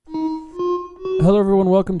Hello, everyone.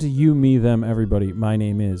 Welcome to You, Me, Them, Everybody. My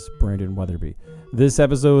name is Brandon Weatherby. This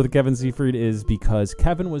episode with Kevin Seafried is because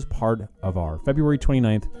Kevin was part of our February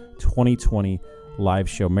 29th, 2020 live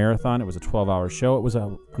show marathon. It was a 12-hour show. It was,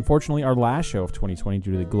 unfortunately, our last show of 2020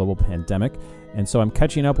 due to the global pandemic. And so I'm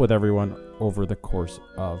catching up with everyone over the course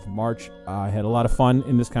of March. I had a lot of fun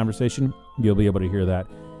in this conversation. You'll be able to hear that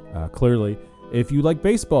clearly. If you like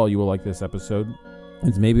baseball, you will like this episode.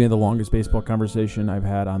 It's maybe the longest baseball conversation I've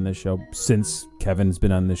had on this show since Kevin's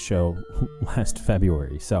been on this show last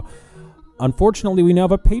February. So, unfortunately, we now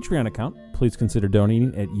have a Patreon account. Please consider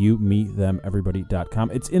donating at youmethemeverybody.com.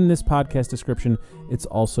 It's in this podcast description. It's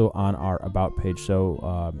also on our About page.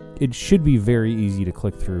 So, it should be very easy to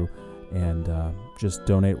click through and just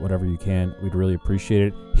donate whatever you can. We'd really appreciate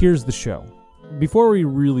it. Here's the show. Before we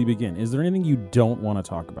really begin, is there anything you don't want to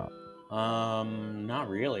talk about? Not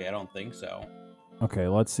really. I don't think so. Okay,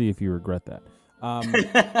 let's see if you regret that.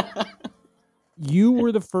 You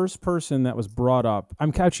were the first person that was brought up.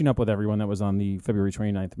 I'm catching up with everyone that was on the February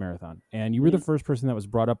 29th marathon. And you were the first person that was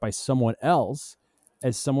brought up by someone else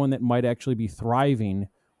as someone that might actually be thriving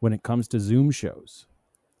when it comes to Zoom shows.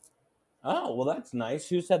 Oh, well, that's nice.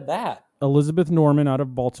 Who said that? Elizabeth Norman out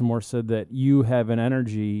of Baltimore said that you have an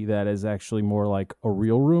energy that is actually more like a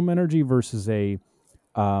real room energy versus a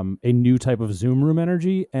new type of Zoom room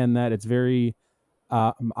energy, and that it's very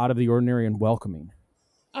out of the ordinary and welcoming.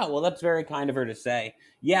 Oh, well, that's very kind of her to say.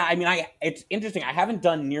 Yeah, I mean, it's interesting. I haven't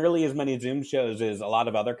done nearly as many Zoom shows as a lot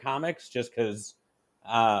of other comics just because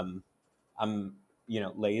I'm,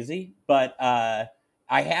 lazy. But I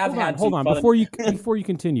have had Hold on. fun. Before you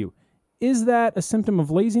continue, is that a symptom of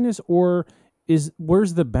laziness, or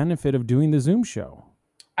where's the benefit of doing the Zoom show?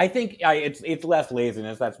 I think it's less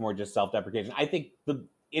laziness. That's more just self-deprecation. I think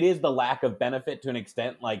it is the lack of benefit to an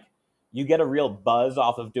extent. Like, you get a real buzz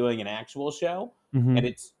off of doing an actual show, and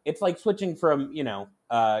it's like switching from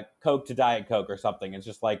Coke to Diet Coke or something. It's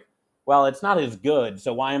just like, well, it's not as good,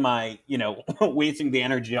 so why am I wasting the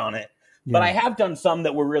energy on it? Yeah. But I have done some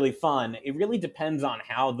that were really fun. It really depends on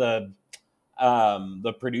how the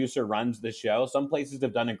producer runs the show. Some places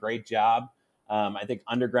have done a great job. I think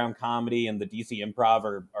Underground Comedy and the DC Improv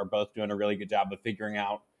are both doing a really good job of figuring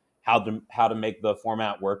out how to make the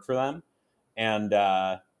format work for them. And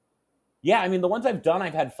yeah, I mean, the ones I've done,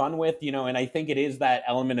 I've had fun with, and I think it is that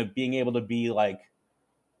element of being able to be like,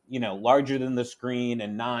 larger than the screen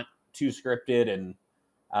and not too scripted and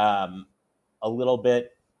a little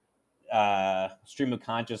bit stream of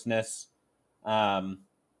consciousness. So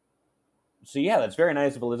yeah, that's very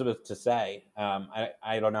nice of Elizabeth to say.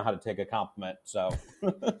 I don't know how to take a compliment, so.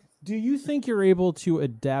 Do you think you're able to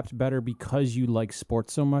adapt better because you like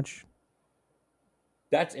sports so much?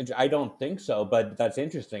 I don't think so, but that's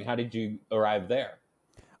interesting. How did you arrive there?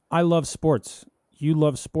 I love sports. You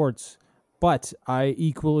love sports, but I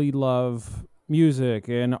equally love music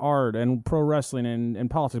and art and pro wrestling and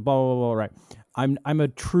politics, blah, blah, blah, blah, right? I'm a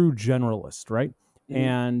true generalist, right? Mm-hmm.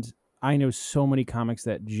 And I know so many comics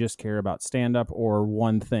that just care about stand-up or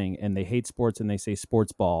one thing, and they hate sports and they say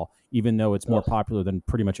sports ball, even though it's more popular than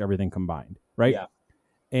pretty much everything combined, right? Yeah.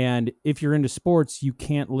 And if you're into sports, you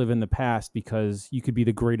can't live in the past because you could be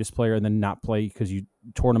the greatest player and then not play because you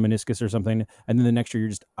torn a meniscus or something, and then the next year you're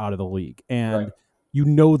just out of the league. And you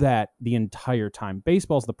know that the entire time.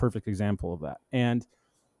 Baseball's the perfect example of that. And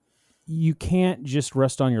you can't just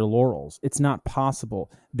rest on your laurels. It's not possible.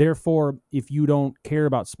 Therefore, if you don't care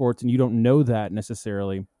about sports and you don't know that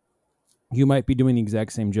necessarily, you might be doing the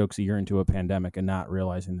exact same jokes a year into a pandemic and not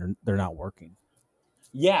realizing they're not working.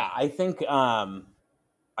 Yeah, I think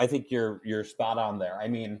you're spot on there. I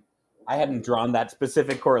mean, I hadn't drawn that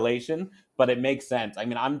specific correlation, but it makes sense. I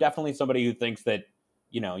mean, I'm definitely somebody who thinks that,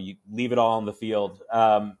 you leave it all on the field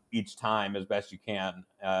each time as best you can,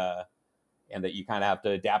 and that you kind of have to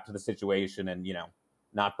adapt to the situation and,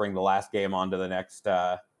 not bring the last game on to the next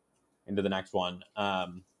into the next one.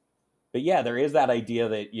 But yeah, there is that idea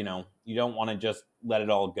that, you don't want to just let it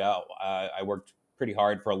all go. I worked pretty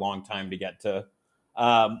hard for a long time to get to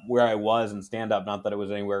where I was in stand-up. Not that it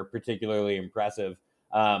was anywhere particularly impressive,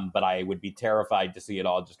 but I would be terrified to see it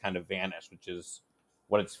all just kind of vanish, which is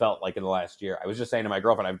what it's felt like in the last year. I was just saying to my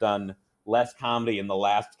girlfriend, I've done less comedy in the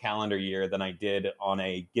last calendar year than I did on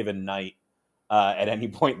a given night at any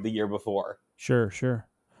point the year before. Sure.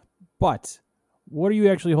 But what are you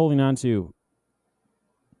actually holding on to?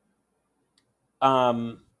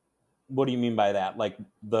 What do you mean by that? Like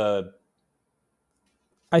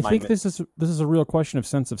I think this is a real question of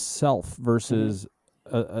sense of self versus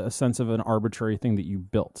a sense of an arbitrary thing that you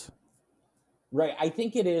built. Right. I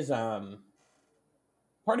think it is.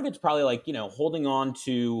 Part of it's probably like, holding on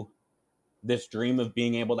to this dream of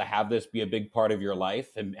being able to have this be a big part of your life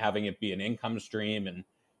and having it be an income stream and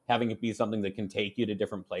having it be something that can take you to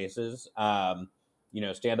different places.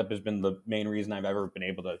 Stand up has been the main reason I've ever been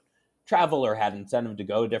able to travel or had incentive to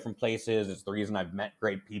go to different places. It's the reason I've met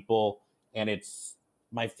great people, and it's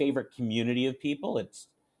my favorite community of people. It's,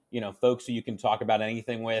 folks who you can talk about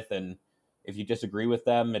anything with, and if you disagree with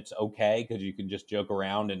them, it's okay because you can just joke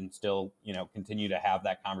around and still, continue to have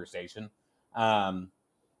that conversation. Um,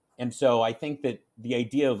 and so I think that the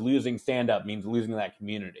idea of losing stand up means losing that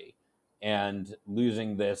community and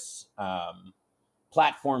losing this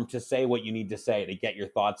platform to say what you need to say to get your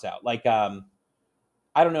thoughts out. Like, I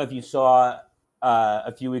don't know if you saw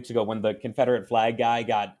a few weeks ago when the Confederate flag guy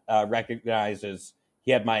got recognized as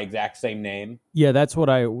he had my exact same name. Yeah, that's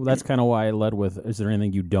kind of why I led with, is there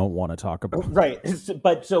anything you don't want to talk about? Right.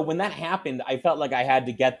 But so when that happened, I felt like I had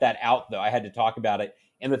to get that out, though. I had to talk about it.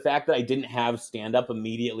 And the fact that I didn't have stand up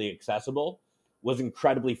immediately accessible was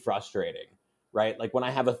incredibly frustrating, right? Like when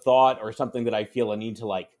I have a thought or something that I feel I need to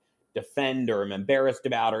like defend or am embarrassed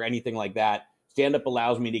about or anything like that, stand up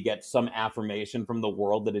allows me to get some affirmation from the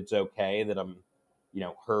world that it's okay, that I'm,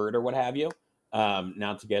 heard or what have you.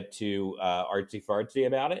 Not to get too artsy fartsy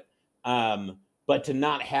about it. But to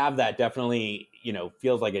not have that definitely,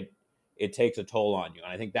 feels like it takes a toll on you.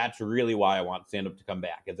 And I think that's really why I want stand up to come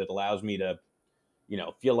back, is it allows me to,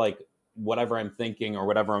 feel like whatever I'm thinking or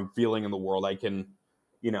whatever I'm feeling in the world, I can,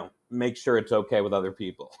 make sure it's okay with other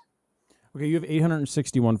people. Okay, you have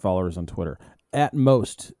 861 followers on Twitter. At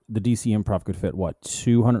most, the DC Improv could fit, what,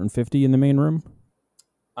 250 in the main room?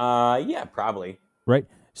 Yeah, probably. Right?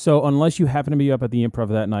 So unless you happen to be up at the Improv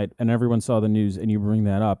that night and everyone saw the news and you bring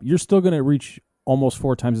that up, you're still going to reach almost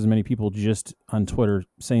 4 times as many people just on Twitter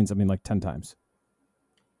saying something like 10 times.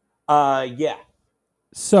 Yeah.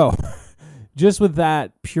 So just with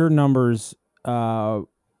that pure numbers,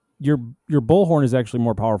 your bullhorn is actually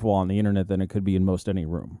more powerful on the internet than it could be in most any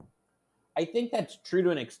room. I think that's true to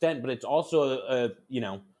an extent, but it's also,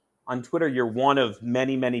 on Twitter, you're one of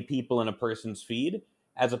many, many people in a person's feed,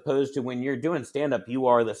 as opposed to when you're doing stand-up, you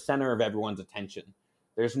are the center of everyone's attention.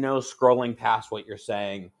 There's no scrolling past what you're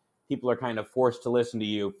saying. People are kind of forced to listen to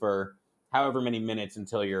you for however many minutes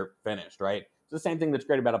until you're finished, right? It's the same thing that's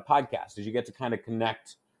great about a podcast, is you get to kind of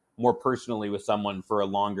connect more personally with someone for a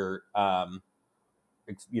longer, a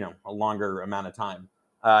longer amount of time.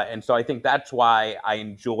 And so I think that's why I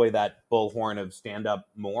enjoy that bullhorn of stand up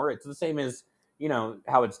more. It's the same as,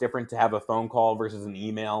 how it's different to have a phone call versus an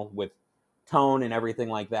email with tone and everything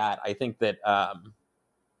like that. I think that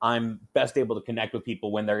I'm best able to connect with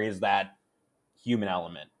people when there is that human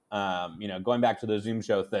element. Going back to the Zoom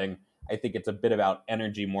show thing, I think it's a bit about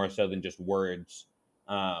energy more so than just words.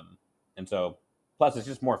 And so, plus, it's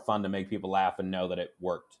just more fun to make people laugh and know that it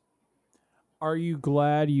worked. Are you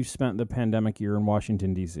glad you spent the pandemic year in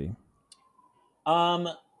Washington, D.C.?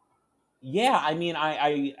 Yeah, I mean,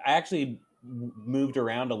 I actually moved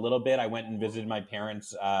around a little bit. I went and visited my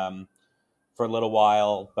parents for a little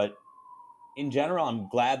while, but in general, I'm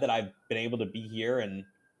glad that I've been able to be here. And,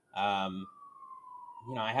 I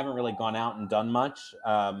haven't really gone out and done much.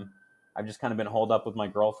 I've just kind of been holed up with my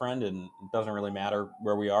girlfriend, and it doesn't really matter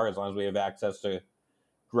where we are as long as we have access to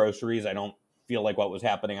groceries. I don't feel like what was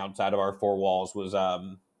happening outside of our 4 walls was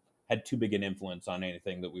had too big an influence on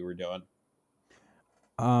anything that we were doing.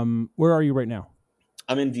 Where are you right now?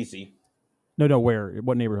 I'm in DC. No, where?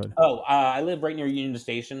 What neighborhood? Oh, I live right near Union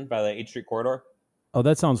Station by the 8th Street corridor. Oh,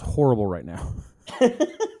 that sounds horrible right now.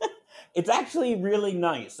 It's actually really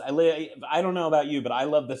nice. I don't know about you, but I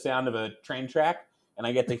love the sound of a train track, and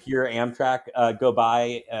I get to hear Amtrak go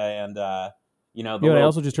by, and I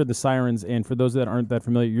also just heard the sirens, and for those that aren't that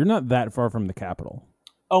familiar, you're not that far from the Capitol.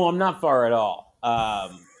 Oh, I'm not far at all.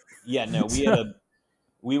 Yeah, no,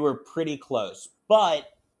 we were pretty close, but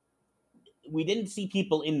we didn't see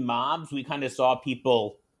people in mobs. We kind of saw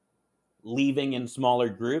people leaving in smaller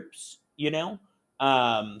groups,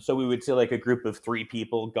 so we would see like a group of 3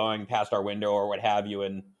 people going past our window or what have you,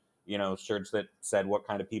 and shirts that said what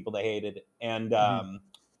kind of people they hated, and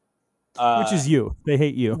which is you. They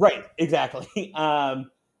hate you, right? Exactly.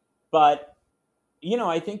 But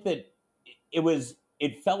I think that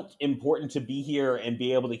it felt important to be here and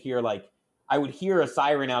be able to hear, like, I would hear a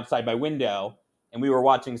siren outside my window, and we were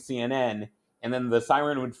watching CNN, and then the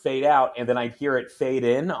siren would fade out, and then I'd hear it fade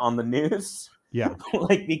in on the news. Yeah.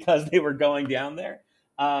 Like, because they were going down there.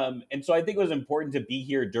 And so I think it was important to be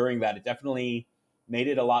here during that. It definitely made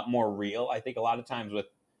it a lot more real. I think a lot of times with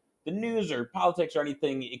the news or politics or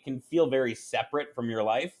anything, it can feel very separate from your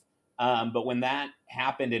life. But when that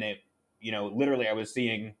happened, and it, literally I was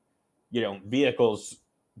seeing, vehicles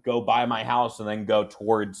go by my house and then go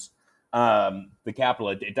towards the Capitol,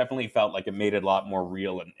 it definitely felt like it made it a lot more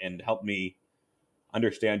real and helped me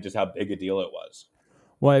understand just how big a deal it was.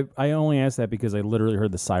 Well, I only asked that because I literally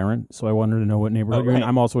heard the siren, so I wanted to know what neighborhood Oh, you're in. right.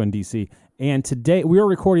 I'm also in D.C. And today, we are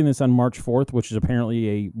recording this on March 4th, which is apparently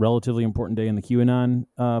a relatively important day in the QAnon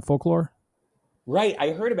folklore. Right.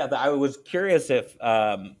 I heard about that. I was curious if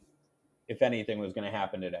anything was going to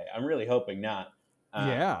happen today. I'm really hoping not.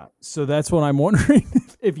 Yeah. So that's what I'm wondering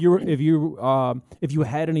if you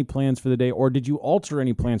had any plans for the day, or did you alter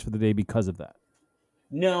any plans for the day because of that?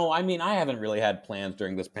 No, I mean, I haven't really had plans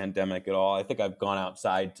during this pandemic at all. I think I've gone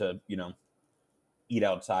outside to, eat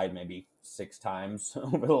outside maybe 6 times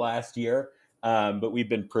over the last year. But we've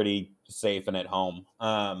been pretty safe and at home.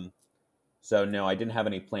 So no, I didn't have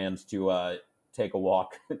any plans to take a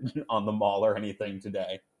walk on the mall or anything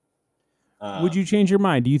today. Would you change your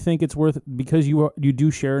mind? Do you think it's worth, because you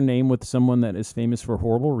do share a name with someone that is famous for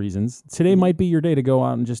horrible reasons? Today might be your day to go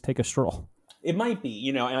out and just take a stroll. It might be,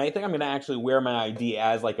 and I think I'm going to actually wear my ID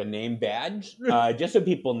as like a name badge, just so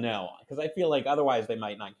people know, because I feel like otherwise they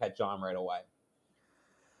might not catch on right away.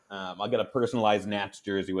 I'll get a personalized Nats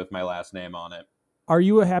jersey with my last name on it. Are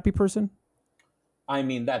you a happy person? I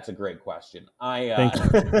mean, that's a great question. Thank you.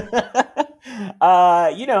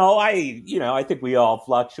 I think we all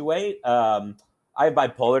fluctuate. I have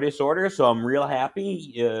bipolar disorder, so I'm real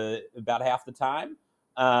happy about half the time.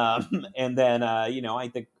 And then, I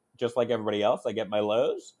think just like everybody else, I get my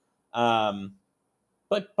lows.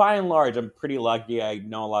 But by and large, I'm pretty lucky. I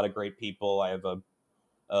know a lot of great people. I have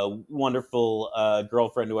a wonderful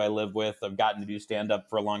girlfriend who I live with. I've gotten to do stand up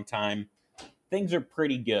for a long time. Things are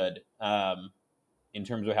pretty good in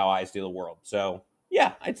terms of how I see the world. So,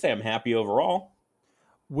 yeah, I'd say I'm happy overall.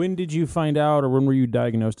 When did you find out, or when were you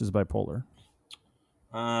diagnosed as bipolar?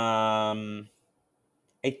 I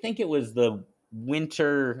think it was the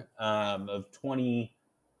winter of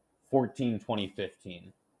 2014,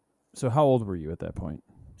 2015. So how old were you at that point?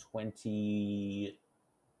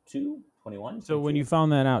 22, 21. So when you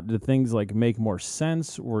found that out, did things like make more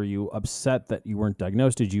sense? Were you upset that you weren't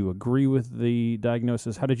diagnosed? Did you agree with the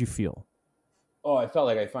diagnosis? How did you feel? Oh, I felt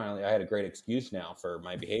like I had a great excuse now for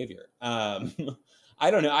my behavior. I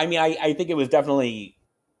don't know. I mean, I think it was definitely,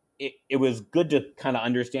 it was good to kind of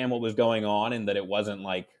understand what was going on, and that it wasn't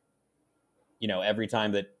like, every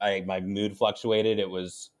time that my mood fluctuated, it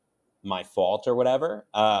was my fault or whatever.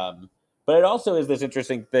 But it also is this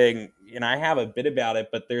interesting thing, and I have a bit about it,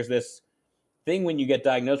 but there's this thing when you get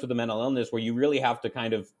diagnosed with a mental illness where you really have to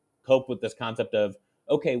kind of cope with this concept of,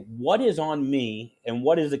 okay, what is on me and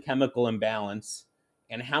what is a chemical imbalance,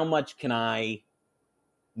 and how much can I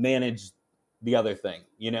manage the other thing,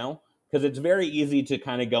 Because it's very easy to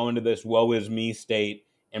kind of go into this woe is me state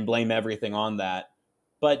and blame everything on that.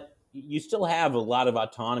 But you still have a lot of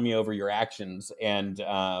autonomy over your actions and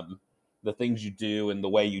the things you do and the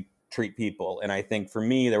way you treat people. And I think for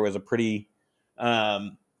me, there was a pretty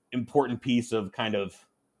important piece of kind of,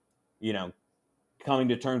 you know, coming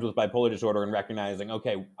to terms with bipolar disorder and recognizing,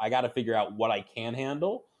 okay, I got to figure out what I can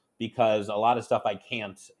handle, because a lot of stuff I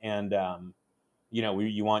can't. And,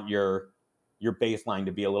 you want your baseline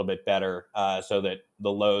to be a little bit better so that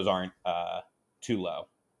the lows aren't too low.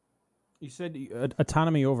 You said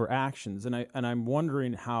autonomy over actions, and I'm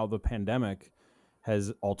wondering how the pandemic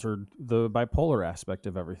has altered the bipolar aspect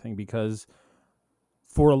of everything, because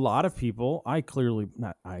for a lot of people, I do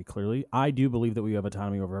believe that we have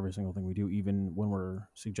autonomy over every single thing we do, even when we're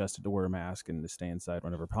suggested to wear a mask and to stay inside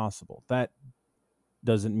whenever possible. That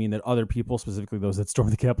doesn't mean that other people, specifically those that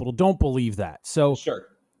storm the Capitol, don't believe that. So, sure.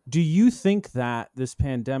 Do you think that this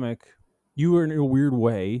pandemic, you were in a weird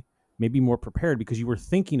way maybe more prepared because you were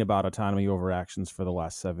thinking about autonomy over actions for the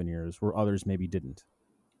last 7 years, where others maybe didn't?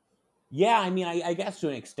 Yeah, I mean, I guess to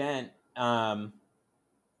an extent, I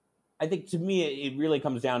think to me it really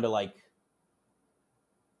comes down to like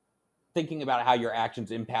thinking about how your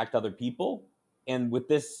actions impact other people. And with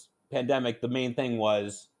this pandemic, the main thing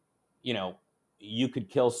was, you could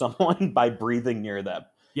kill someone by breathing near them.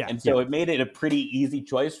 Yeah. And so it made it a pretty easy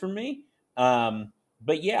choice for me.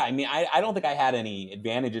 But yeah, I mean, I don't think I had any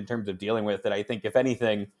advantage in terms of dealing with it. I think, if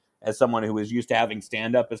anything, as someone who was used to having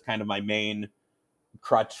stand up as kind of my main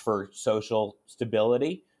crutch for social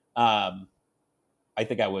stability, I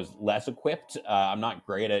think I was less equipped. I'm not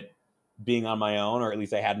great at being on my own, or at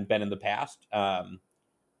least I hadn't been in the past. I'm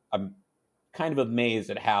kind of amazed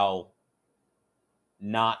at how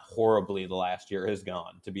not horribly the last year has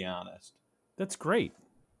gone, to be honest. That's great.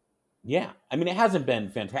 Yeah. I mean, it hasn't been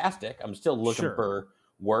fantastic. I'm still looking Sure. for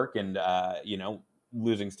work, and,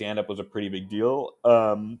 losing stand up was a pretty big deal.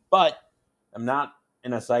 But I'm not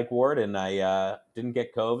in a psych ward, and I didn't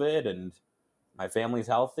get COVID, and my family's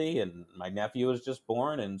healthy, and my nephew was just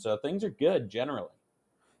born, and so things are good generally.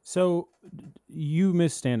 So you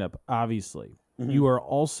miss stand up, obviously. Mm-hmm. You are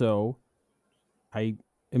also, I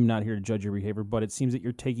am not here to judge your behavior, but it seems that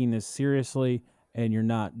you're taking this seriously and you're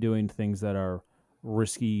not doing things that are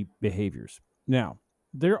risky behaviors. Now,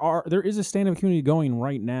 there is a stand up community going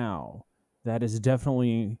right now that is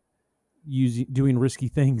definitely doing risky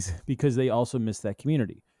things because they also miss that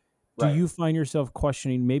community. Do Right. you find yourself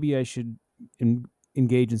questioning maybe I should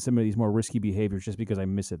engage in some of these more risky behaviors just because I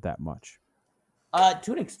miss it that much?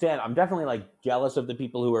 To an extent, I'm definitely like jealous of the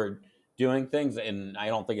people who are doing things, and I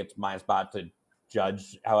don't think it's my spot to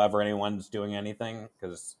judge however anyone's doing anything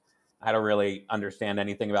because I don't really understand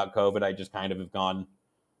anything about COVID. I just kind of have gone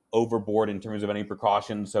overboard in terms of any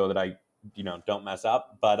precautions so that I, don't mess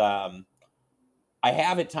up. But I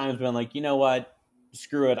have at times been like, you know what,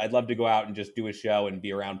 screw it. I'd love to go out and just do a show and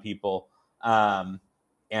be around people. Um,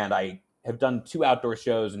 and I have done 2 outdoor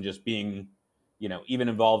shows, and just being, even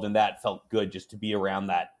involved in that felt good just to be around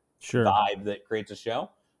that Sure. vibe that creates a show.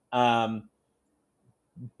 Um,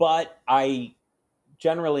 but I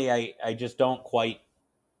generally, I just don't quite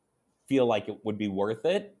feel like it would be worth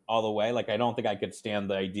it all the way. Like, I don't think I could stand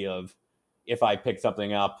the idea of if I picked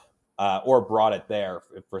something up or brought it there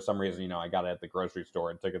if for some reason, I got it at the grocery store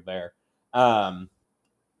and took it there. Um,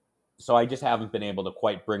 so I just haven't been able to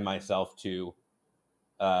quite bring myself to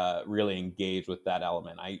really engage with that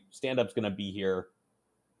element. Stand up's going to be here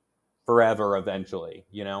forever eventually.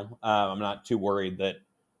 I'm not too worried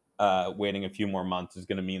that waiting a few more months is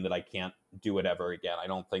going to mean that I can't do it ever again. I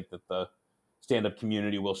don't think that the stand up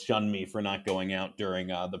community will shun me for not going out during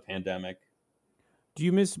the pandemic. Do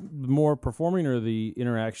you miss more performing or the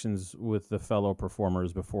interactions with the fellow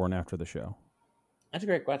performers before and after the show? That's a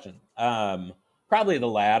great question. Probably the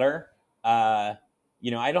latter. Uh,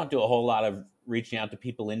 I don't do a whole lot of reaching out to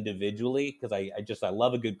people individually because I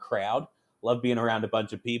love a good crowd, love being around a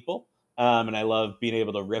bunch of people, and I love being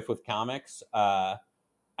able to riff with comics. I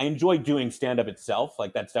enjoy doing stand up itself.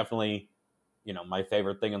 Like, that's definitely, my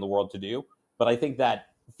favorite thing in the world to do. But I think that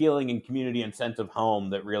feeling and community and sense of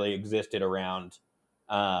home that really existed around,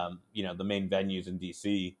 the main venues in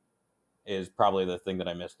DC is probably the thing that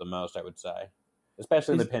I miss the most, I would say.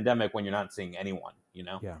 Especially in the pandemic when you're not seeing anyone,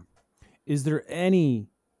 Yeah. Is there any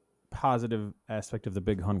positive aspect of the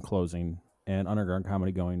Big Hun closing and underground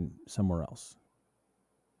comedy going somewhere else?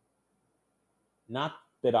 Not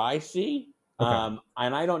that I see. Okay.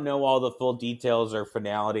 And I don't know all the full details or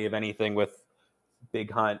finality of anything with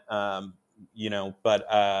Big Hunt, but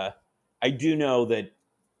I do know that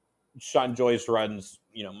Sean Joyce runs,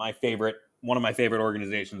 one of my favorite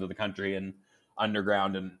organizations of the country and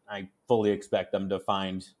underground, and I fully expect them to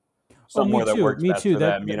find somewhere that works Me best too. for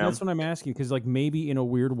them. That's what I'm asking because, like, maybe in a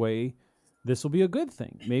weird way, this will be a good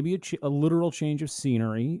thing. Maybe a literal change of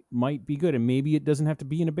scenery might be good, and maybe it doesn't have to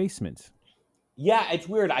be in a basement. Yeah, it's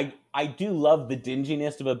weird. I do love the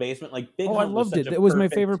dinginess of a basement. Like, Big Oh, I Hunt was loved such it. a It was my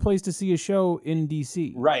perfect favorite place to see a show in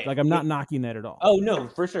DC. right. Like, I'm not knocking that at all. Oh no,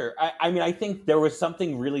 for sure. I mean, I think there was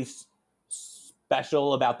something really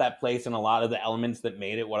special about that place and a lot of the elements that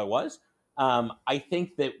made it what it was. I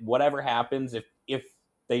think that whatever happens, if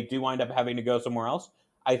they do wind up having to go somewhere else,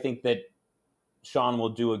 I think that Sean will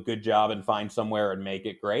do a good job and find somewhere and make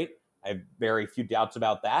it great. I have very few doubts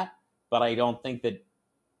about that, but I don't think that.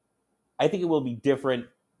 I think it will be different,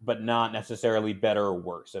 but not necessarily better or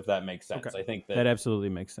worse, if that makes sense. Okay. I think That absolutely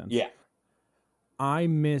makes sense. yeah. I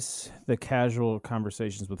miss the casual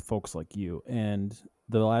conversations with folks like you, and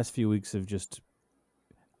the last few weeks have just.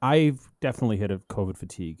 I've definitely hit a COVID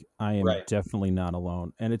fatigue. I am Right. definitely not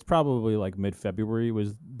alone, and it's probably like mid-February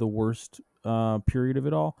was the worst period of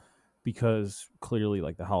it all, because clearly,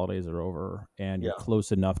 like, the holidays are over and you're Yeah.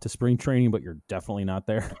 close enough to spring training, but you're definitely not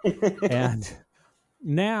there. And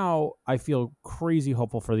now I feel crazy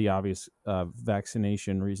hopeful for the obvious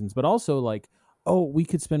vaccination reasons, but also like, oh, we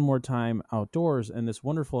could spend more time outdoors. And this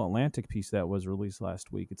wonderful Atlantic piece that was released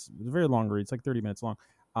last week, it's a very long read, it's like 30 minutes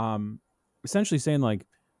long, essentially saying like,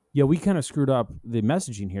 yeah, we kind of screwed up the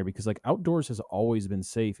messaging here because like outdoors has always been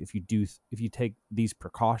safe if you take these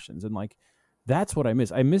precautions. And like, that's what I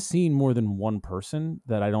miss. I miss seeing more than one person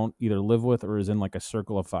that I don't either live with or is in like a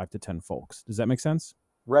circle of 5 to 10 folks. Does that make sense?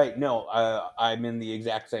 Right. No, I'm in the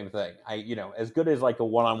exact same thing. As good as like a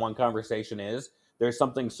one-on-one conversation is, there's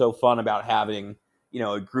something so fun about having,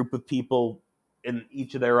 a group of people in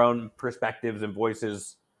each of their own perspectives and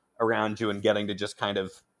voices around you and getting to just kind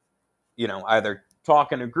of, either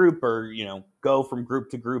talk in a group or, go from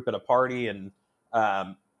group to group at a party. And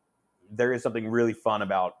there is something really fun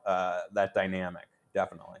about that dynamic.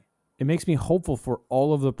 Definitely. It makes me hopeful for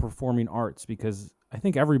all of the performing arts because I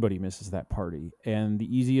think everybody misses that party. And the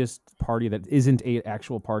easiest party that isn't a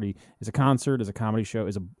actual party is a concert, is a comedy show,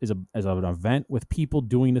 is an event with people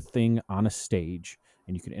doing a thing on a stage,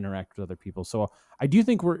 and you can interact with other people. So I do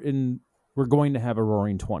think we're going to have a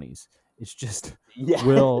roaring 20s. It's just Yeah.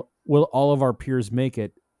 will all of our peers make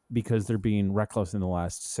it because they're being reckless in the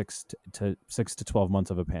last 6 to 12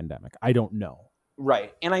 months of a pandemic? I don't know.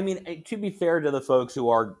 Right. And I mean, to be fair to the folks who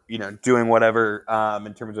are, doing whatever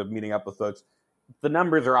in terms of meeting up with folks, the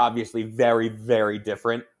numbers are obviously very, very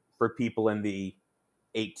different for people in the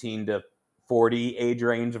 18 to 40 age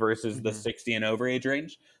range versus the 60 and over age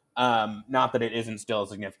range. Not that it isn't still a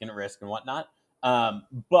significant risk and whatnot.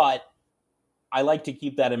 But I like to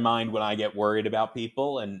keep that in mind when I get worried about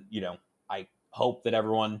people. And, I hope that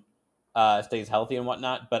everyone stays healthy and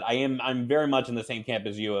whatnot. But I'm very much in the same camp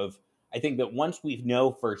as you of, I think that once we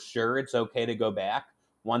know for sure it's okay to go back,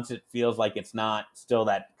 once it feels like it's not still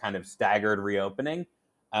that kind of staggered reopening,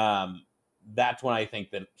 that's when I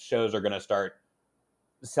think that shows are going to start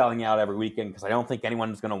selling out every weekend, because I don't think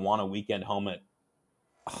anyone's going to want a weekend home at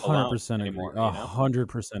alone 100% agree. anymore.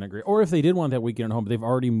 100% agree. Or if they did want that weekend at home, but they've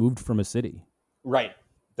already moved from a city. Right.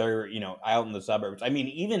 They're, out in the suburbs. I mean,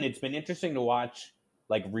 even it's been interesting to watch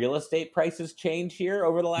like real estate prices change here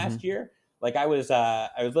over the last year. Like I was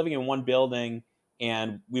living in one building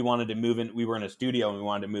and we wanted to move in. We were in a studio and we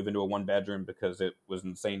wanted to move into a 1 bedroom because it was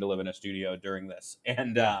insane to live in a studio during this.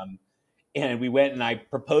 And we went and I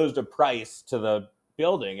proposed a price to the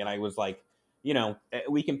building and I was like,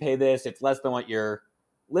 we can pay this. It's less than what you're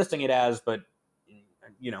listing it as, but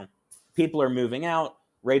people are moving out.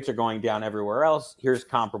 Rates are going down everywhere else. Here's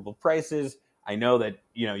comparable prices. I know that,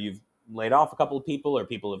 you've laid off a couple of people or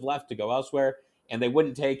people have left to go elsewhere, and they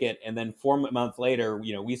wouldn't take it. And then 4 months later,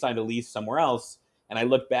 we signed a lease somewhere else. And I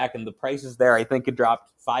looked back and the prices there, I think it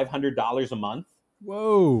dropped $500 a month.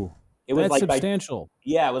 Whoa. It was That's like substantial.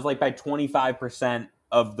 it was like by 25%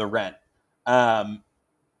 of the rent. And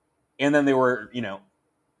then they were,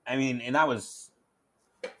 and that was,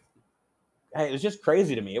 it was just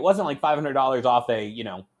crazy to me. It wasn't like $500 off a,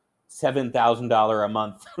 $7,000 a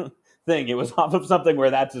month thing. It was off of something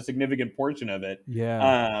where that's a significant portion of it.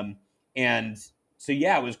 Yeah. And so,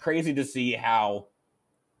 yeah, it was crazy to see how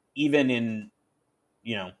even in,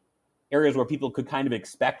 areas where people could kind of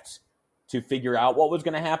expect to figure out what was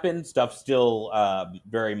going to happen, stuff still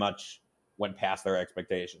very much went past their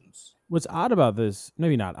expectations. What's odd about this,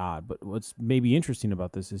 maybe not odd, but what's maybe interesting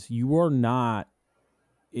about this is you were in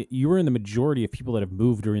the majority of people that have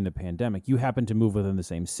moved during the pandemic. You happen to move within the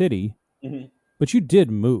same city, but you did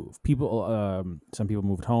move. People, some people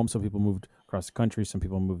moved home, some people moved across the country, some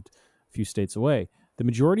people moved a few states away. The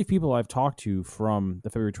majority of people I've talked to from the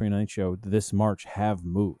February 29th show this March have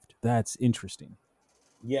moved. That's interesting.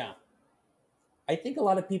 Yeah. I think a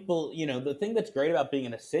lot of people, the thing that's great about being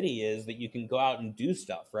in a city is that you can go out and do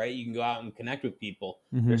stuff, right? You can go out and connect with people.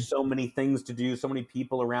 There's so many things to do, so many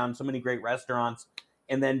people around, so many great restaurants.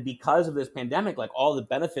 And then because of this pandemic, like all the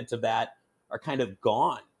benefits of that are kind of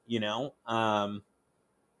gone, and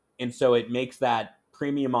so it makes that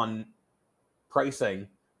premium on pricing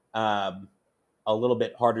a little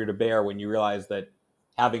bit harder to bear when you realize that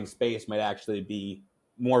having space might actually be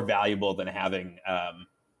more valuable than having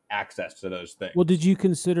access to those things. Well, did you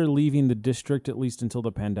consider leaving the district at least until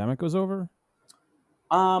the pandemic was over?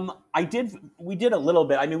 I did. We did a little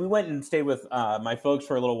bit. I mean, we went and stayed with my folks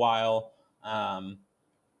for a little while,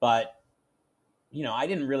 but I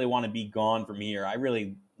didn't really want to be gone from here. I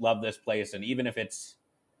really love this place, and even if it's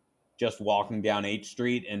just walking down H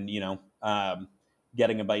Street and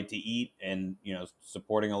getting a bite to eat and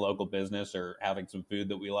supporting a local business or having some food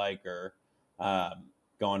that we like, or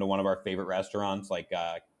going to one of our favorite restaurants like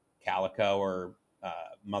Calico or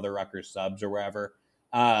Mother Rucker's Subs or wherever.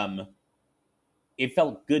 It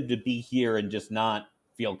felt good to be here and just not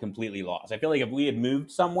feel completely lost. I feel like if we had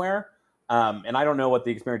moved somewhere, and I don't know what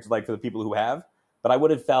the experience is like for the people who have, but I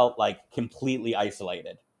would have felt like completely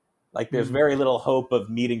isolated. Like there's very little hope of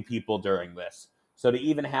meeting people during this. So to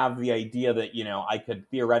even have the idea that, I could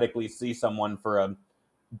theoretically see someone for a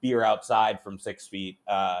beer outside from 6 feet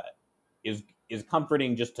is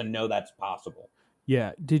comforting, just to know that's possible.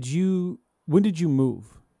 Yeah. When did you move?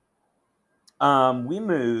 We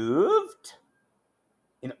moved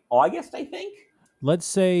in August, I think. Let's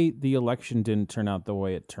say the election didn't turn out the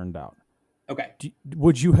way it turned out. Okay.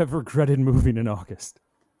 Would you have regretted moving in August?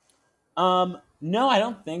 No, I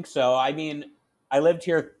don't think so. I mean, I lived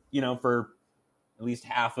here, for at least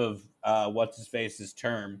half of what's his face's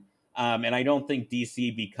term, and I don't think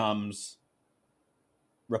DC becomes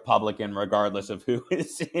Republican regardless of who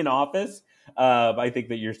is in office. I think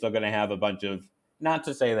that you're still going to have a bunch of, not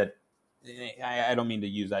to say that I don't mean to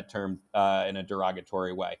use that term in a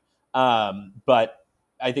derogatory way, but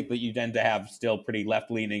I think that you tend to have still pretty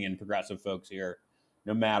left-leaning and progressive folks here,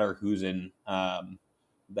 no matter who's in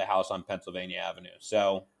the House on Pennsylvania Avenue.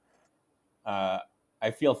 So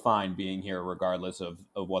I feel fine being here regardless of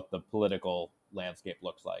what the political landscape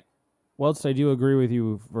looks like. Whilst I do agree with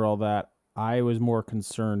you for all that, I was more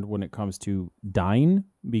concerned when it comes to dying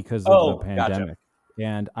because of the pandemic. Gotcha.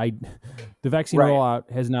 And the vaccine rollout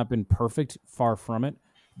has not been perfect, far from it,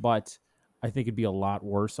 but I think it'd be a lot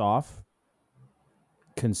worse off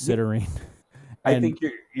considering. I think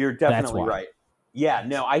you're definitely right. Yeah,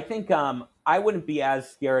 no, I think I wouldn't be as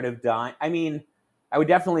scared of dying. I mean, I would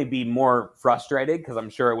definitely be more frustrated because I'm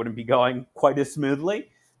sure it wouldn't be going quite as smoothly.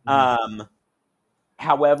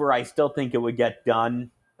 However, I still think it would get done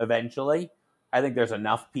eventually. I think there's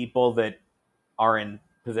enough people that are in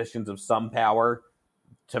positions of some power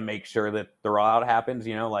to make sure that the rollout happens.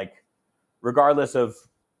 You know, like regardless of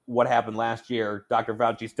what happened last year, Dr.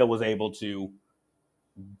 Fauci still was able to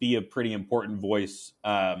be a pretty important voice,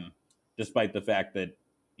 despite the fact that,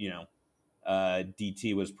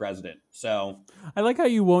 DT was president. So I like how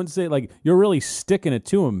you won't say, like, you're really sticking it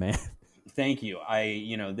to him, man. Thank you.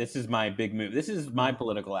 This is my big move. This is my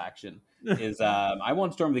political action. Is I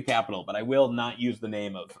won't storm the Capitol, but I will not use the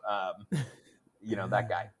name of, that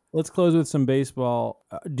guy. Let's close with some baseball.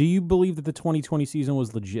 Do you believe that the 2020 season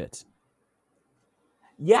was legit?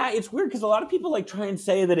 Yeah, it's weird because a lot of people like try and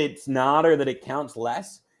say that it's not or that it counts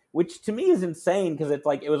less, which to me is insane because it's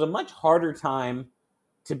like it was a much harder time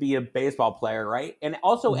to be a baseball player, right? And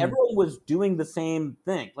also everyone was doing the same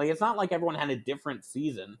thing. Like it's not like everyone had a different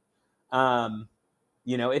season.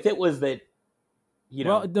 If it was that,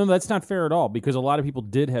 Well, no, that's not fair at all because a lot of people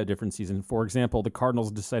did have different seasons. For example, the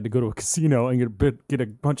Cardinals decided to go to a casino and get a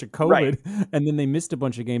bunch of COVID, and then they missed a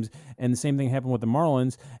bunch of games. And the same thing happened with the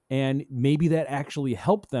Marlins. And maybe that actually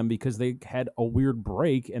helped them because they had a weird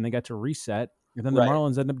break and they got to reset. And then the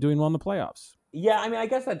Marlins ended up doing well in the playoffs. Yeah, I mean, I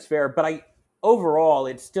guess that's fair. But overall,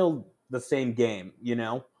 it's still the same game,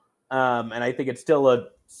 and I think it's still a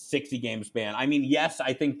 60-game span. I mean, yes,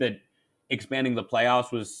 I think that expanding the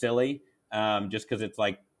playoffs was silly. Just because it's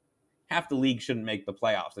like half the league shouldn't make the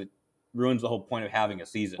playoffs. It ruins the whole point of having a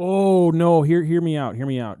season. Oh no! Hear me out. Hear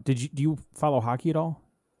me out. Do you follow hockey at all?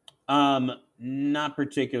 Not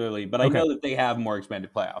particularly, but I know that they have more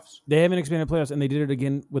expanded playoffs. They have an expanded playoffs, and they did it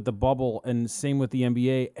again with the bubble, and same with the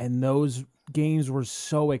NBA. And those games were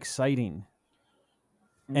so exciting,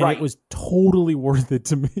 and it was totally worth it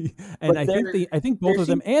to me. And I think both of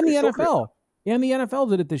them and the NFL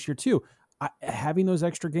did it this year too. Having those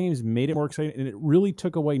extra games made it more exciting, and it really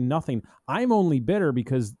took away nothing. I'm only bitter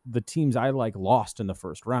because the teams I like lost in the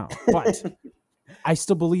first round, but I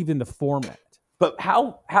still believe in the format. But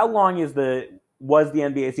how long was the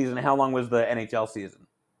NBA season? How long was the NHL season?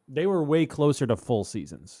 They were way closer to full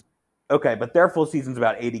seasons. Okay, but their full season's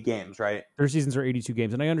about 80 games, right? Their seasons are 82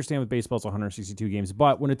 games, and I understand with baseball it's 162 games,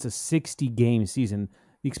 but when it's a 60-game season,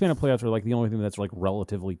 the expanded playoffs are like the only thing that's like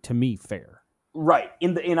relatively, to me, fair. Right.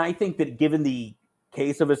 And I think that given the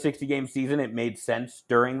case of a 60-game season, it made sense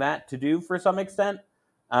during that to do for some extent.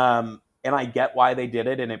 And I get why they did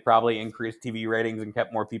it, and it probably increased TV ratings and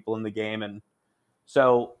kept more people in the game. And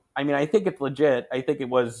so, I mean, I think it's legit. I think it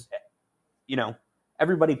was,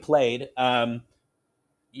 everybody played. I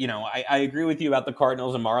agree with you about the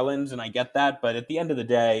Cardinals and Marlins, and I get that. But at the end of the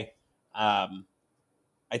day, I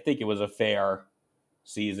think it was a fair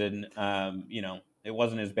season. It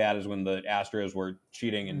wasn't as bad as when the Astros were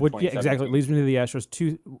cheating in 2017. Yeah, exactly. It leads me to the Astros.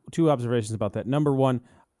 Two observations about that. Number one,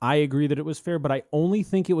 I agree that it was fair, but I only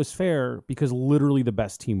think it was fair because literally the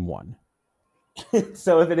best team won.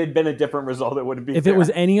 So if it had been a different result, it wouldn't be If fair. It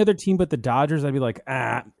was any other team but the Dodgers, I'd be like,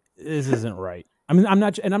 this isn't right. I mean, I'm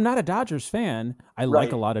not a Dodgers fan. I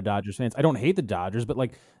like a lot of Dodgers fans. I don't hate the Dodgers, but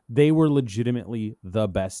like they were legitimately the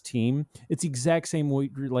best team. It's the exact same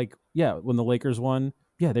way, like, when the Lakers won,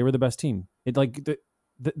 they were the best team. It like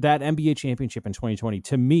that NBA championship in 2020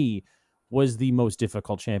 to me was the most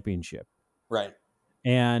difficult championship. Right.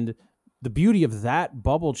 And the beauty of that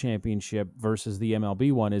bubble championship versus the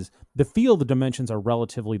MLB one is the field dimensions are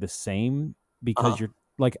relatively the same because you're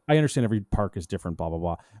like, I understand every park is different, blah, blah,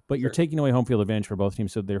 blah, but you're taking away home field advantage for both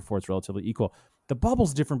teams. So therefore it's relatively equal. The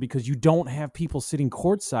bubble's different because you don't have people sitting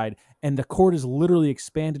courtside and the court is literally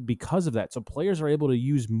expanded because of that. So players are able to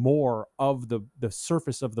use more of the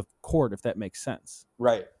surface of the court, if that makes sense.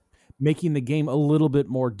 Right. Making the game a little bit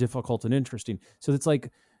more difficult and interesting. So it's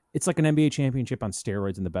like an NBA championship on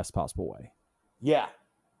steroids in the best possible way. Yeah.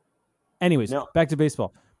 Anyways, back to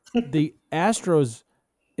baseball. The Astros,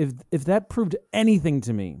 if that proved anything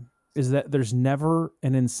to me, is that there's never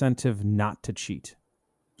an incentive not to cheat.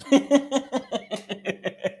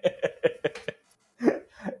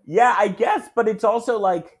 Yeah, I guess, but it's also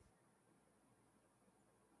like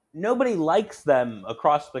nobody likes them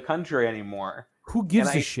across the country anymore. Who And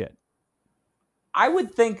gives a shit? I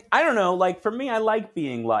would think, I don't know, like for me, I like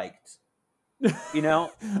being liked. You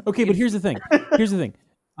know? Okay, but here's the thing.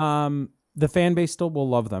 The fan base still will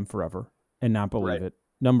love them forever and not believe it.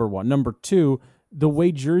 Number one. Number two, the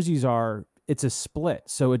way jerseys are, it's a split.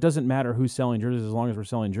 So it doesn't matter who's selling jerseys as long as we're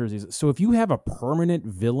selling jerseys. So if you have a permanent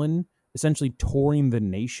villain essentially touring the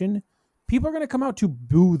nation, people are going to come out to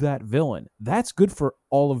boo that villain. That's good for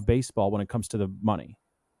all of baseball when it comes to the money.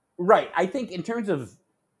 Right. I think in terms of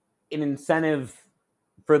an incentive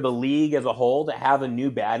for the league as a whole to have a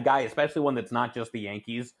new bad guy, especially one that's not just the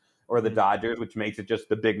Yankees or the Dodgers, which makes it just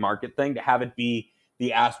the big market thing, to have it be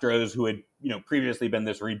the Astros, who had previously been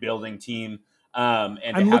this rebuilding team. And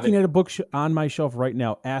I'm looking at a book on my shelf right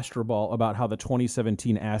now, Astro Ball, about how the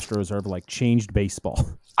 2017 Astros are like changed baseball.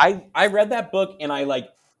 I read that book and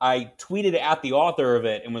I tweeted at the author of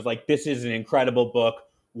it and was like, "This is an incredible book.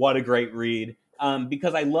 What a great read!"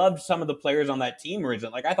 Because I loved some of the players on that team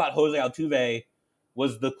originally. Like I thought Jose Altuve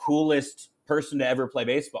was the coolest person to ever play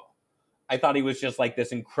baseball. I thought he was just like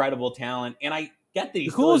this incredible talent, and I get that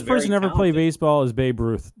he's the coolest person to ever talented. play baseball is Babe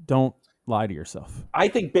Ruth. Don't lie to yourself. I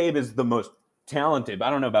think Babe is the most talented, but I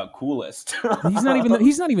don't know about coolest. He's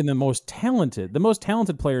not even the most talented. The most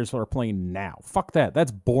talented players are playing now. Fuck that.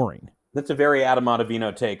 That's boring. That's a very Adam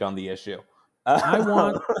Ottavino take on the issue.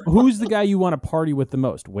 Who's the guy you want to party with the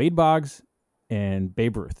most? Wade Boggs and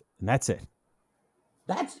Babe Ruth, and that's it.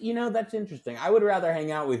 That's interesting. I would rather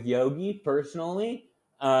hang out with Yogi personally.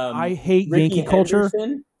 I hate Ricky Yankee culture.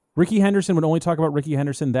 Henderson. Ricky Henderson would only talk about Ricky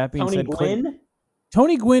Henderson. That being said, Gwynn?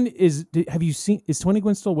 Tony Gwynn is. Have you seen? Is Tony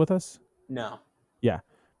Gwynn still with us? No. Yeah.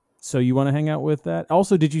 So you want to hang out with that?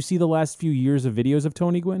 Also, did you see the last few years of videos of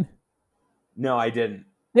Tony Gwynn? No, I didn't.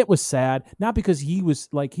 It was sad. Not because he was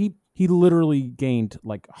like he literally gained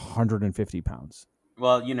like 150 pounds.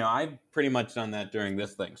 Well, I've pretty much done that during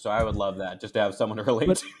this thing, so I would love that just to have someone to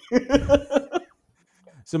relate to.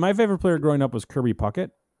 So my favorite player growing up was Kirby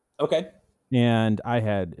Puckett. Okay. And I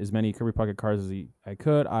had as many Kirby Puckett cards as I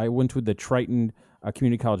could. I went to the Triton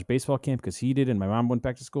Community College baseball camp because he did, and my mom went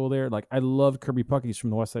back to school there. Like, I loved Kirby Puckett. He's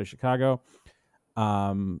from the west side of Chicago.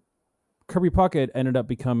 Kirby Puckett ended up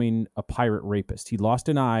becoming a pirate rapist. He lost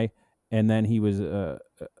an eye, and then he was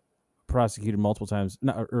prosecuted multiple times.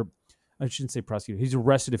 No, or I shouldn't say prosecuted. He's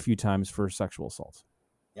arrested a few times for sexual assault.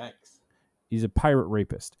 Yikes. He's a pirate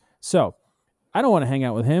rapist. So I don't want to hang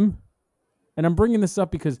out with him. And I'm bringing this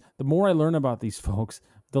up because the more I learn about these folks,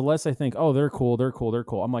 the less I think, oh, they're cool.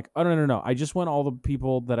 I'm like, oh, no. I just want all the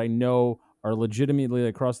people that I know are legitimately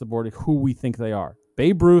across the board who we think they are.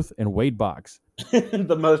 Babe Ruth and Wade Boggs.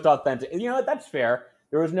 The most authentic. You know what? That's fair.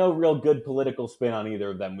 There was no real good political spin on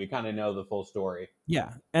either of them. We kind of know the full story.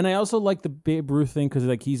 Yeah. And I also like the Babe Ruth thing because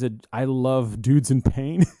like I love dudes in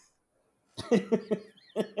pain.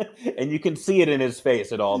 And you can see it in his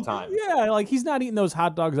face at all times. Yeah, like he's not eating those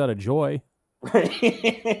hot dogs out of joy.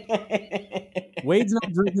 Wade's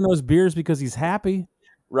not drinking those beers because he's happy.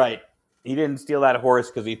 Right. He didn't steal that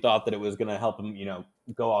horse because he thought that it was going to help him,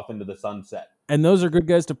 go off into the sunset. And those are good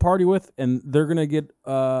guys to party with, and they're going to get,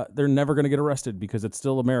 they're never going to get arrested because it's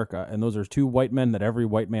still America. And those are two white men that every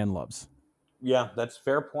white man loves. Yeah, that's a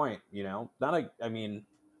fair point.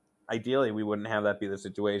 Ideally we wouldn't have that be the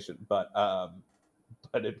situation, but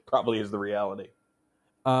it probably is the reality.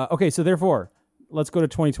 Okay, so therefore, let's go to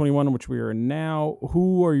 2021, which we are in now.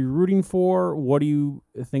 Who are you rooting for? Who do you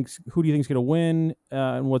think's going to win?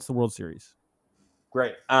 And what's the World Series?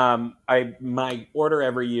 Great. My order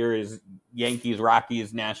every year is Yankees,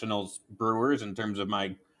 Rockies, Nationals, Brewers in terms of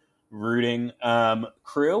my rooting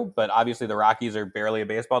crew. But obviously the Rockies are barely a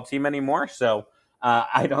baseball team anymore, so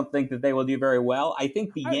I don't think that they will do very well. I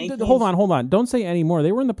think the Yankees... Hold on. Don't say anymore.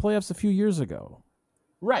 They were in the playoffs a few years ago.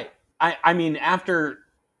 Right.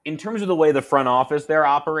 In terms of the way the front office there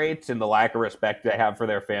operates and the lack of respect they have for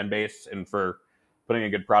their fan base and for putting a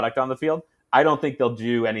good product on the field, I don't think they'll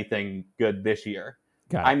do anything good this year.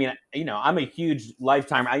 I'm a huge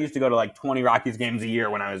lifetime. I used to go to like 20 Rockies games a year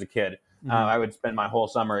when I was a kid. Mm-hmm. I would spend my whole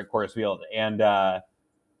summer at Coors Field, and I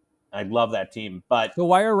love that team. But so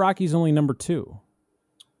why are Rockies only number 2?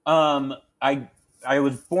 I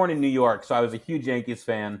was born in New York, so I was a huge Yankees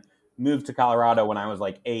fan. Moved to Colorado when I was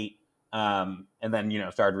like 8. And then,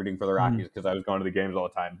 started rooting for the Rockies because I was going to the games all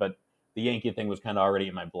the time. But the Yankee thing was kind of already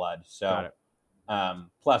in my blood. So,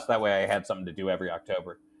 plus that way I had something to do every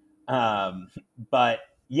October. But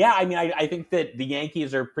yeah, I think that the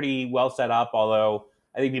Yankees are pretty well set up, although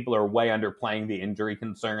I think people are way underplaying the injury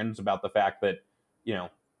concerns about the fact that,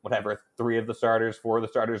 whatever, 4 of the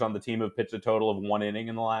starters on the team have pitched a total of 1 inning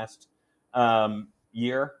in the last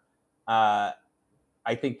year. I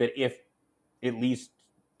think that if at least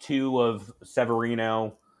 2 of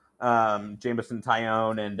Severino, Jameson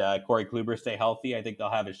Taillon, and Corey Kluber stay healthy, I think they'll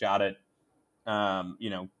have a shot at, at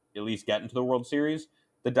least getting to the World Series.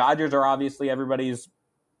 The Dodgers are obviously everybody's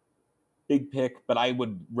big pick, but I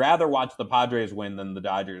would rather watch the Padres win than the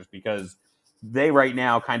Dodgers because they right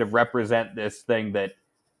now kind of represent this thing that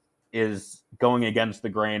is going against the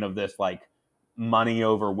grain of this like money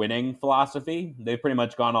over winning philosophy. They've pretty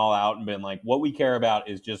much gone all out and been like, what we care about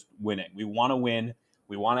is just winning. We want to win.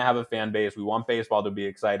 We want to have a fan base. We want baseball to be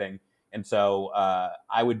exciting. And so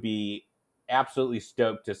I would be absolutely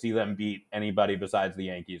stoked to see them beat anybody besides the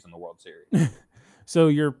Yankees in the World Series. So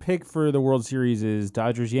your pick for the World Series is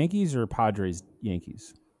Dodgers-Yankees or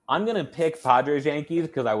Padres-Yankees? I'm going to pick Padres-Yankees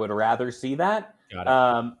because I would rather see that. Got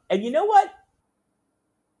it. And you know what?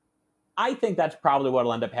 I think that's probably what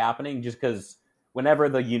will end up happening just because whenever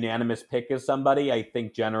the unanimous pick is somebody, I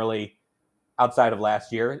think generally outside of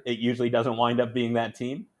last year, it usually doesn't wind up being that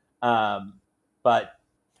team. But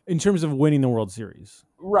in terms of winning the World Series.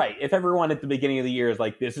 Right. If everyone at the beginning of the year is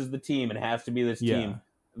like, this is the team, it has to be this team,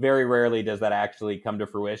 very rarely does that actually come to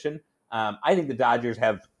fruition. I think the Dodgers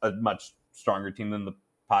have a much stronger team than the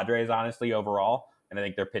Padres, honestly, overall. And I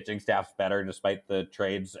think their pitching staff's better despite the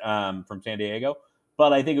trades from San Diego.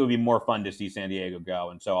 But I think it would be more fun to see San Diego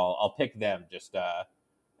go. And so I'll pick them just out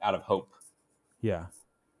of hope. Yeah.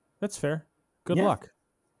 That's fair. Good luck.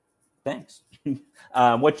 Thanks.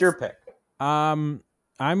 What's your pick?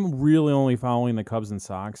 I'm really only following the Cubs and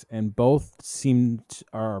Sox, and both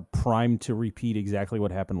are primed to repeat exactly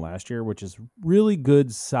what happened last year, which is really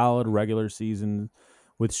good, solid regular season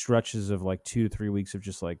with stretches of like 2 to 3 weeks of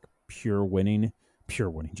just like pure winning,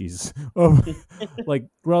 Jesus, like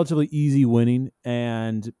relatively easy winning,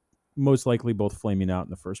 and most likely both flaming out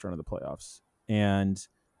in the first round of the playoffs. And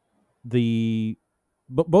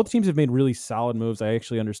both teams have made really solid moves. I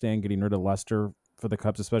actually understand getting rid of Lester for the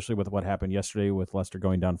Cubs, especially with what happened yesterday with Lester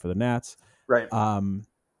going down for the Nats. Right.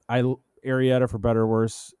 Arrieta, for better or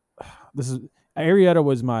worse. Arrieta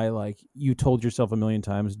was my, like, you told yourself a million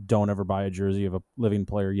times, don't ever buy a jersey of a living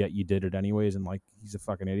player, yet you did it anyways, and like he's a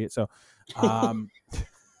fucking idiot. So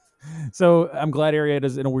so I'm glad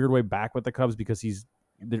Arrieta's in a weird way back with the Cubs because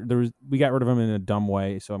we got rid of him in a dumb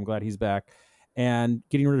way. So I'm glad he's back. And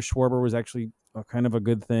getting rid of Schwarber was actually kind of a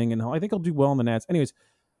good thing, and I think he'll do well in the Nats. Anyways,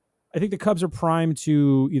 I think the Cubs are primed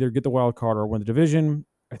to either get the wild card or win the division.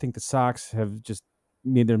 I think the Sox have just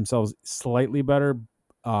made themselves slightly better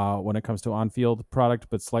when it comes to on-field product,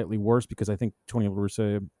 but slightly worse because I think Tony La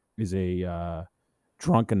Russa is a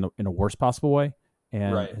drunk in a worst possible way,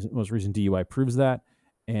 and his most recent DUI proves that.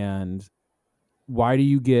 And why do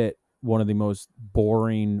you get one of the most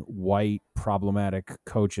boring, white, problematic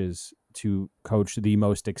coaches to coach the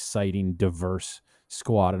most exciting, diverse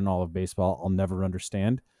squad in all of baseball? I'll never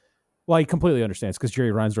understand. Well, he completely understands because Jerry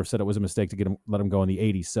Reinsdorf said it was a mistake to let him go in the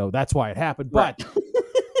 80s. So that's why it happened. Right. But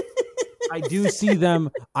I do see them.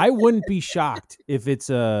 I wouldn't be shocked if it's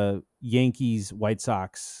a Yankees, White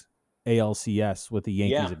Sox, ALCS with the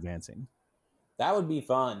Yankees advancing. That would be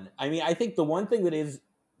fun. I mean, I think the one thing that is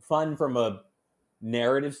fun from a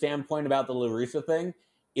narrative standpoint about the La Russa thing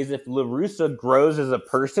is if La Russa grows as a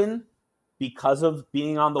person because of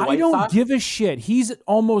being on the White Sox. I don't give a shit. He's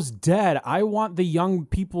almost dead. I want the young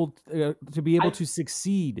people to be able to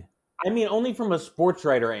succeed. I mean, only from a sports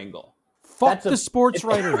writer angle. Fuck the sports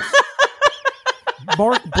writers.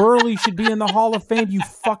 Mark Burley should be in the Hall of Fame, you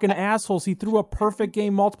fucking assholes. He threw a perfect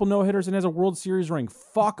game, multiple no-hitters, and has a World Series ring.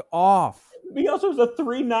 Fuck off. He also has a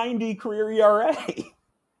 3.90 career ERA.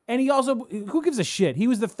 And he also, who gives a shit? He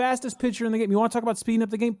was the fastest pitcher in the game. You want to talk about speeding up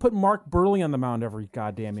the game? Put Mark Burley on the mound every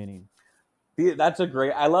goddamn inning. That's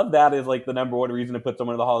I love that as like the number one reason to put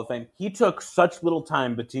someone in the Hall of Fame. He took such little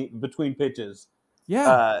time between pitches.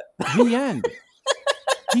 Yeah, the end.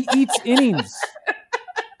 He eats innings.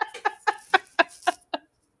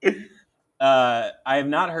 I have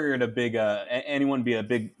not heard anyone be a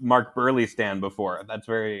big Mark Burley stan before. That's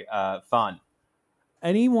very fun.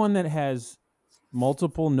 Anyone that has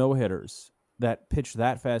multiple no-hitters that pitch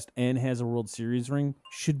that fast and has a World Series ring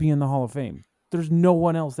should be in the Hall of Fame. There's no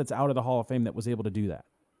one else that's out of the Hall of Fame that was able to do that.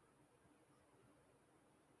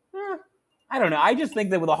 I don't know. I just think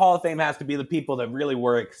that the Hall of Fame has to be the people that really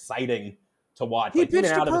were exciting to watch. He pitched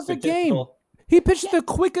a perfect game. He pitched the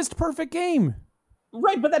quickest perfect game.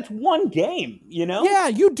 Right, but that's one game, you know? Yeah,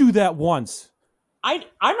 you do that once. I'm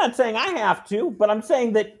not saying I have to, but I'm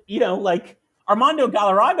saying that, Armando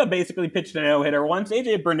Galarraga basically pitched a no-hitter once.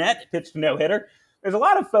 AJ Burnett pitched a no-hitter. There's a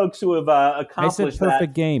lot of folks who have accomplished that. I said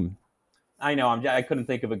perfect game. I know. I couldn't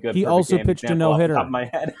think of a good. He perfect also game pitched a example no-hitter. Off the top of my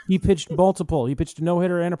head. He pitched multiple. He pitched a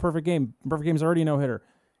no-hitter and a perfect game. Perfect game's already a no-hitter,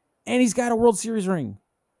 and he's got a World Series ring.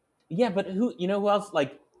 Yeah, but who else?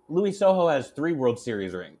 Like Luis Sojo has 3 World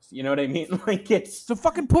Series rings. You know what I mean? Like it's so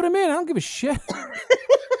fucking put him in. I don't give a shit.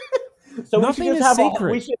 So nothing is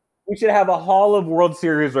sacred. We should have a hall of World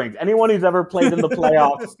Series rings. Anyone who's ever played in the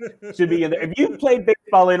playoffs should be in there. If you played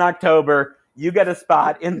baseball in October, you get a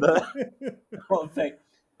spot in the Hall of Fame.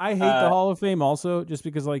 I hate the Hall of Fame also just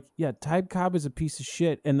because, Ty Cobb is a piece of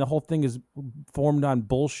shit, and the whole thing is formed on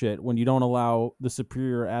bullshit when you don't allow the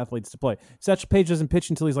superior athletes to play. Satchel Paige doesn't pitch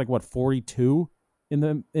until he's 42 in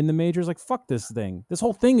the majors. Like, fuck this thing. This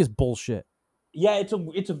whole thing is bullshit. Yeah,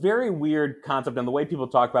 it's a very weird concept, and the way people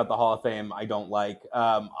talk about the Hall of Fame, I don't like.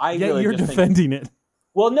 You're defending it.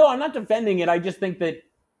 Well, no, I'm not defending it. I think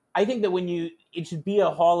that when it should be a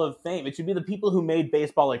Hall of Fame. It should be the people who made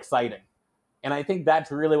baseball exciting, and I think that's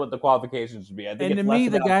really what the qualifications should be. I think. And to me,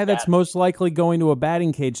 the guy that's most likely going to a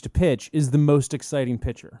batting cage to pitch is the most exciting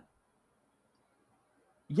pitcher.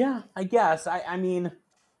 Yeah, I guess. I mean,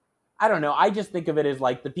 I don't know. I just think of it as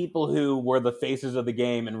like the people who were the faces of the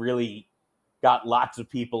game and really got lots of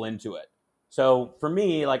people into it. So for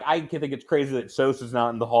me, I think it's crazy that Sosa's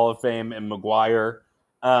not in the Hall of Fame and McGuire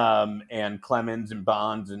and Clemens and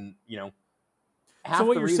Bonds and, So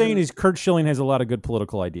what you're saying is Curt Schilling has a lot of good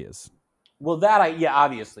political ideas. Well,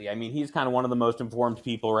 obviously. I mean, he's kind of one of the most informed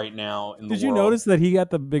people right now in the world. Did you notice that he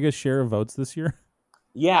got the biggest share of votes this year?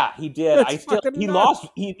 Yeah, he did. He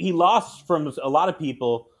lost from a lot of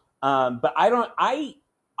people. But I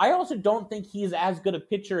also don't think he's as good a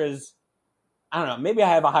pitcher as, I don't know, maybe I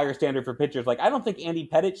have a higher standard for pitchers. I don't think Andy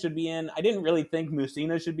Pettitte should be in. I didn't really think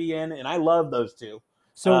Mussina should be in, and I love those two.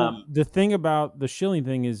 So the thing about the Schilling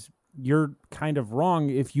thing is you're kind of wrong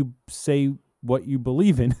if you say what you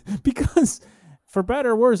believe in, because for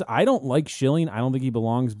better or worse, I don't like Schilling. I don't think he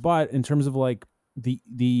belongs. But in terms of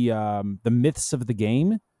the myths of the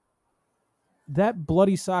game, that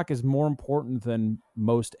bloody sock is more important than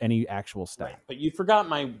most any actual stat. Right. But you forgot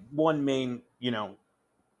my one main,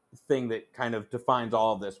 thing that kind of defines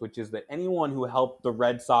all of this, which is that anyone who helped the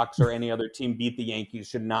Red Sox or any other team beat the Yankees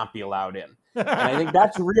should not be allowed in. And I think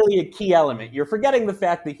that's really a key element. You're forgetting the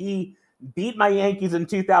fact that he beat my Yankees in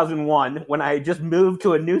 2001 when I had just moved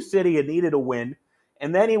to a new city and needed a win.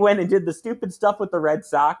 And then he went and did the stupid stuff with the Red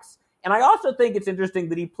Sox. And I also think it's interesting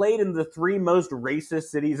that he played in the 3 most racist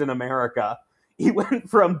cities in America. He went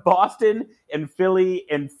from Boston and Philly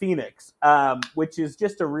and Phoenix, which is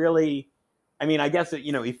just a really... I mean, I guess that,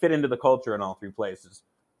 he fit into the culture in all 3 places.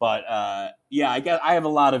 But, I guess I have a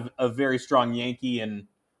lot of very strong Yankee and,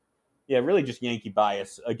 really just Yankee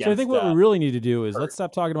bias against. So I think what we really need to do is let's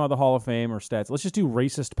stop talking about the Hall of Fame or stats. Let's just do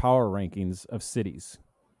racist power rankings of cities.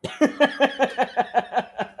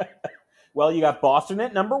 Well, you got Boston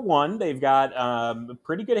at number 1. They've got a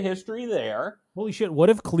pretty good history there. Holy shit.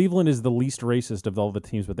 What if Cleveland is the least racist of all the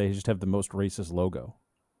teams, but they just have the most racist logo?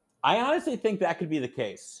 I honestly think that could be the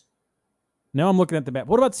case. Now I'm looking at the map.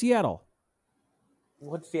 What about Seattle?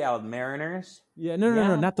 What's Seattle? Mariners? Yeah,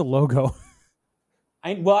 no, not the logo.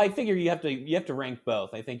 I figure you have to rank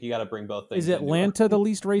both. I think you got to bring both things. Is Atlanta the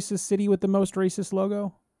least racist city with the most racist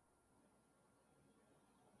logo?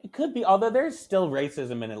 It could be, although there's still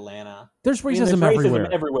racism in Atlanta. There's racism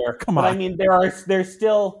everywhere. Come on. But I mean, there's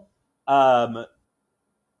still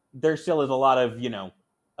there still is a lot of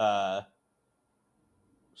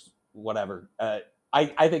whatever.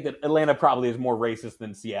 I think that Atlanta probably is more racist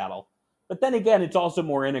than Seattle. But then again, it's also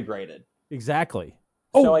more integrated. Exactly.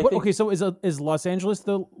 So okay, so is Los Angeles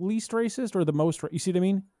the least racist or the most? You see what I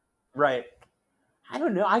mean? Right. I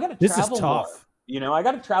don't know. I got to travel This is tough. More. I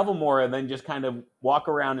got to travel more and then just kind of walk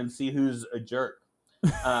around and see who's a jerk.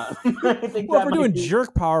 I think well, if we're doing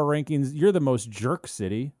jerk power rankings, you're the most jerk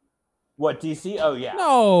city. What, DC? Oh, yeah.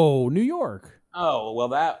 No, New York. Oh,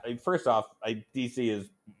 well, first off, DC is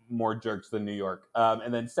more jerks than New York.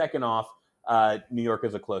 And then second off, New York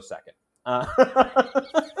is a close second.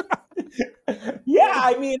 Yeah,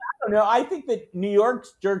 I mean, I don't know. I think that New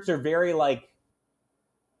York's jerks are very,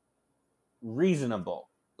 reasonable.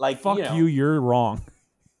 Fuck you, you're wrong.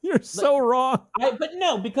 You're so wrong. But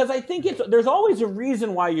no, because I think there's always a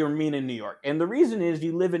reason why you're mean in New York. And the reason is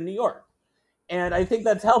you live in New York. And I think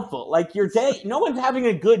that's helpful. Your day, no one's having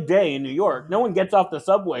a good day in New York. No one gets off the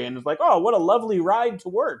subway and is like, oh, what a lovely ride to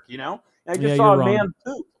work, And I just saw a man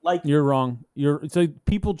poop. You're wrong. So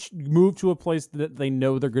people move to a place that they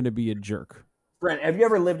know they're going to be a jerk. Brent, have you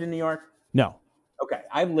ever lived in New York? No. Okay,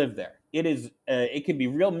 I've lived there. It is. It can be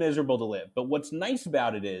real miserable to live. But what's nice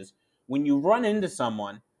about it is when you run into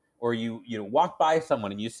someone or you walk by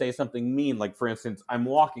someone and you say something mean, like for instance, I'm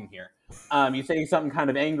walking here. You say something kind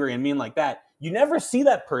of angry and mean like that. You never see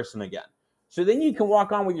that person again. So then you can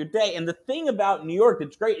walk on with your day. And the thing about New York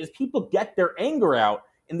that's great is people get their anger out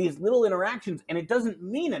in these little interactions, and it doesn't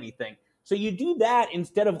mean anything. So you do that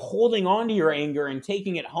instead of holding on to your anger and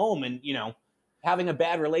taking it home and having a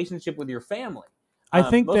bad relationship with your family. I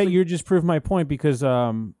think that you just proved my point because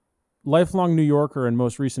lifelong New Yorker and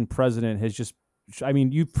most recent president has just,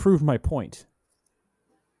 you proved my point.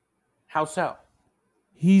 How so?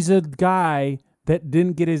 He's a guy that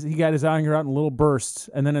he got his anger out in little bursts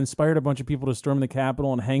and then inspired a bunch of people to storm the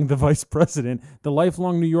Capitol and hang the vice president. The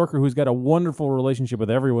lifelong New Yorker who's got a wonderful relationship with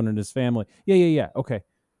everyone in his family. Yeah. Okay.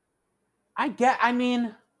 I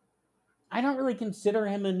don't really consider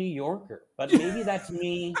him a New Yorker, but maybe that's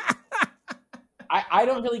me. I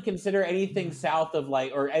don't really consider anything south of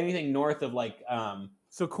or anything north of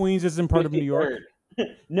So Queens isn't part of New York?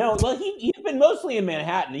 No, well, he's been mostly in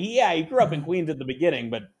Manhattan. He grew up in Queens at the beginning,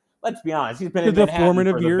 but let's be honest, he's been in Manhattan for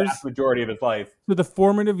the vast majority of his life. So the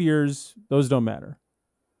formative years, those don't matter.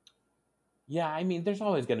 Yeah, there's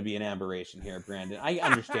always going to be an aberration here, Brandon. I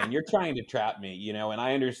understand. You're trying to trap me, and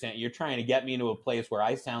I understand. You're trying to get me into a place where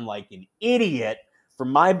I sound like an idiot for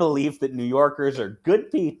my belief that New Yorkers are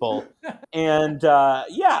good people. And,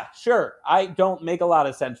 yeah, sure, I don't make a lot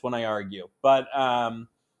of sense when I argue. But I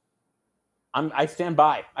stand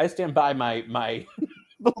by. I stand by my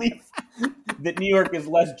belief that New York is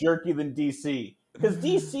less jerky than D.C. Because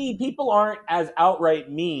D.C., people aren't as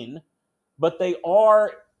outright mean, but they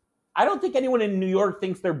are... I don't think anyone in New York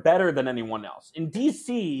thinks they're better than anyone else. In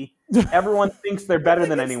D.C., everyone thinks they're better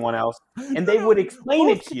than anyone else, and they would explain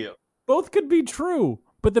it to you. Both could be true,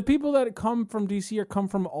 but the people that come from D.C. come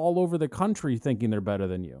from all over the country thinking they're better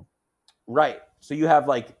than you. Right. So you have,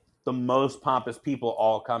 the most pompous people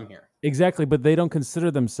all come here. Exactly, but they don't consider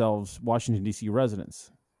themselves Washington, D.C.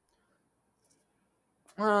 residents.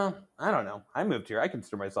 I don't know. I moved here. I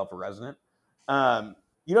consider myself a resident.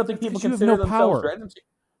 You don't think people consider themselves residents?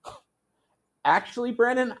 Actually,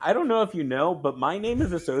 Brandon, I don't know if you know, but my name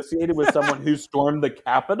is associated with someone who stormed the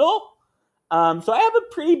Capitol. So I have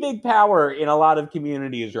a pretty big power in a lot of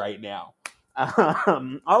communities right now.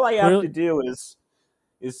 All I have to do is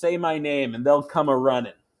say my name, and they'll come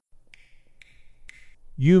a-running.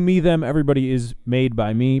 You, Me, Them, Everybody is made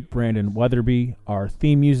by me, Brandon Weatherby. Our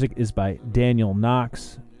theme music is by Daniel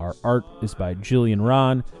Knox. Our art is by Jillian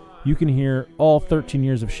Ron. You can hear all 13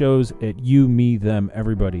 years of shows at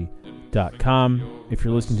YouMeThemEverybody.com. If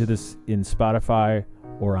you're listening to this in Spotify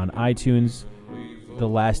or on iTunes, the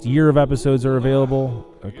last year of episodes are available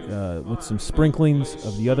with some sprinklings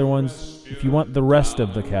of the other ones. If you want the rest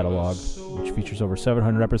of the catalog, which features over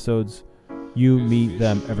 700 episodes,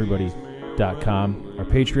 YouMeThemEverybody.com. Our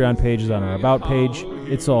Patreon page is on our About page.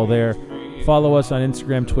 It's all there. Follow us on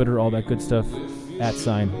Instagram, Twitter, all that good stuff,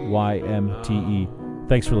 @YMTE.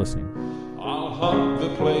 Thanks for listening. I'll hunt the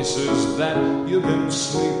places that you've been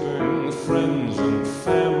sleeping, friends and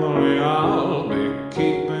family. I'll